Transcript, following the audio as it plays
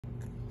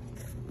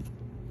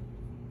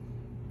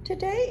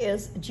Today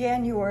is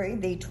January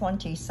the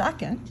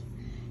 22nd,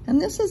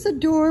 and this is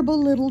adorable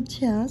little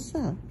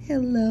Tessa.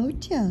 Hello,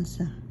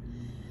 Tessa.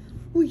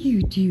 What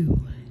you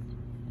do?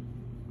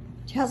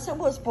 Tessa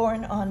was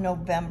born on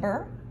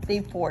November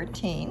the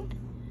 14th.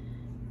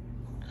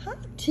 Hi,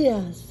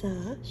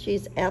 Tessa.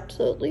 She's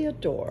absolutely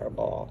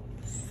adorable.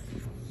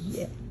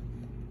 Yeah.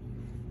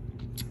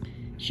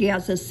 She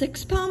has a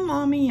 6-pound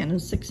mommy and a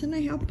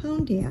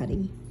 6.5-pound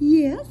daddy.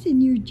 Yes,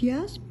 and you're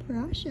just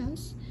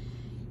precious.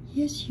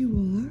 Yes,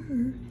 you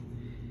are.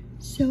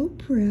 So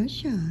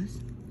precious.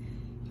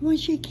 You want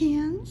to shake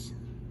hands?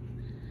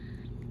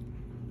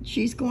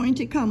 She's going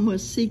to come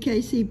with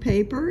CKC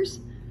papers,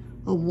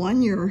 a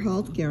 1-year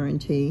health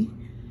guarantee.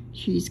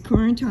 She's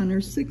current on her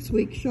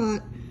 6-week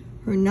shot.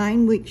 Her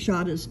 9-week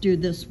shot is due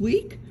this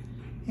week,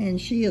 and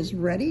she is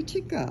ready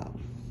to go.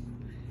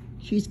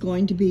 She's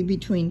going to be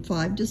between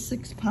 5 to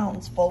 6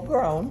 pounds full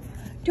grown.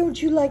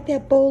 Don't you like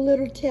that bow,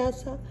 little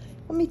Tessa?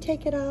 Let me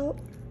take it out.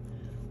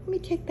 Let me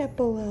take that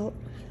bow out.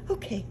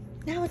 Okay,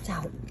 now it's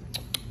out.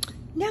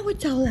 Now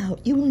it's all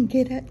out. You want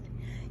to get it?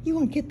 You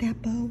want to get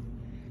that bow?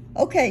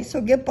 Okay, so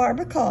give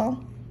Barb a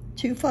call,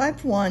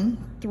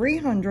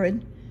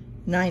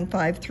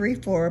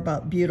 251-300-9534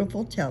 about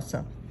beautiful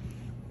Tessa.